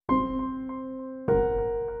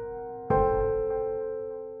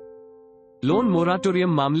Loan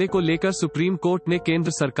moratorium मामले को लेकर सुप्रीम कोर्ट ने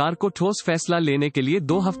केंद्र सरकार को ठोस फैसला लेने के लिए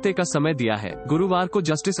 2 हफ्ते का समय दिया है। गुरुवार को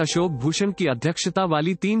जस्टिस अशोक भूषण की अध्यक्षता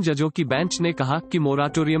वाली 3 जजों की बेंच ने कहा कि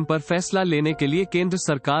मोराटोरियम पर फैसला लेने के लिए केंद्र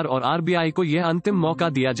सरकार और आरबीआई को यह अंतिम मौका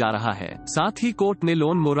दिया जा रहा है। साथ ही कोर्ट ने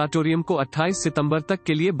लोन मोराटोरियम को 28 सितंबर तक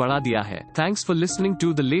के लिए बढ़ा दिया है। Thanks for listening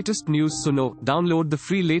to the latest news सुनो। Download the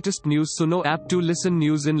free latest news सुनो app to listen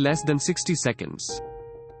news in less than 60 seconds.